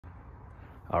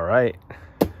All right,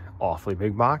 awfully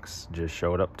big box, just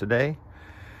showed up today.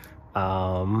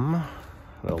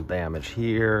 Little damage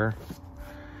here.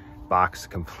 Box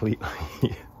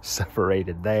completely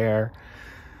separated there.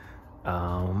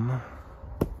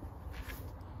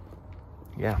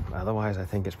 Yeah, otherwise I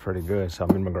think it's pretty good. So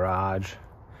I'm in my garage.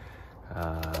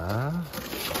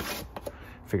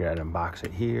 Figured I'd unbox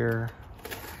it here.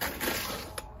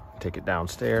 Take it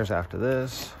downstairs after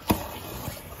this.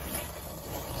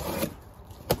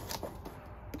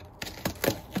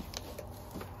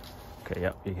 Okay,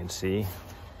 yep, you can see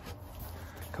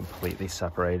completely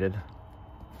separated.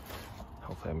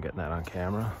 Hopefully I'm getting that on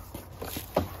camera.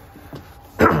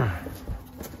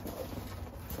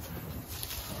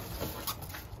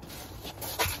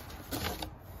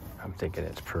 I'm thinking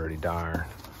it's pretty darn,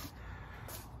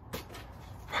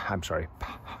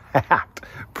 packed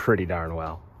pretty darn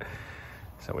well.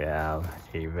 So we have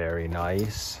a very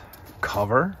nice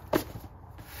cover.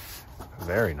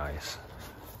 Very nice.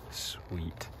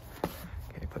 Sweet.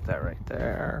 Okay, put that right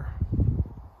there.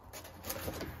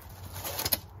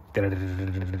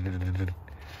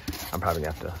 I'm probably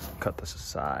gonna have to cut this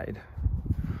aside.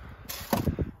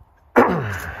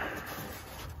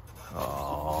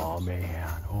 Oh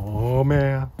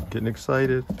man, getting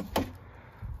excited.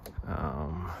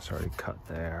 It's already cut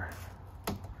there.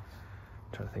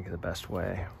 Trying to think of the best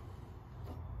way.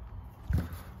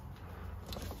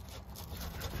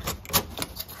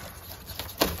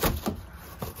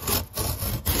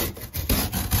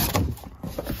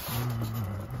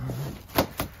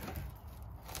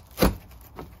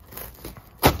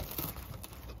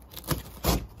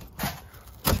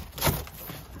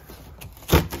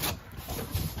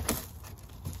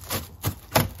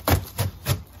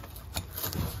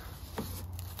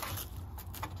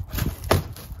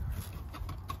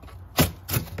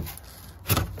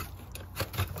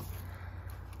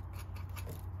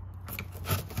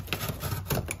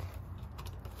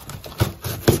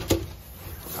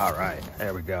 All right,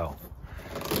 there we go.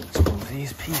 Let's move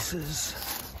these pieces,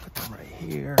 put them right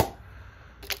here.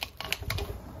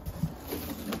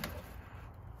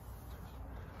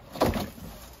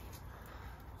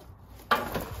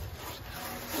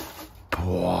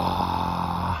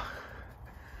 Wow.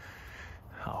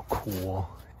 How cool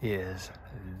is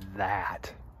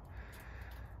that?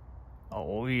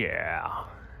 Oh yeah.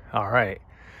 All right.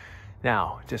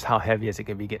 Now, just how heavy is it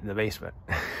gonna be getting in the basement?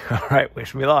 All right,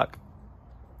 wish me luck.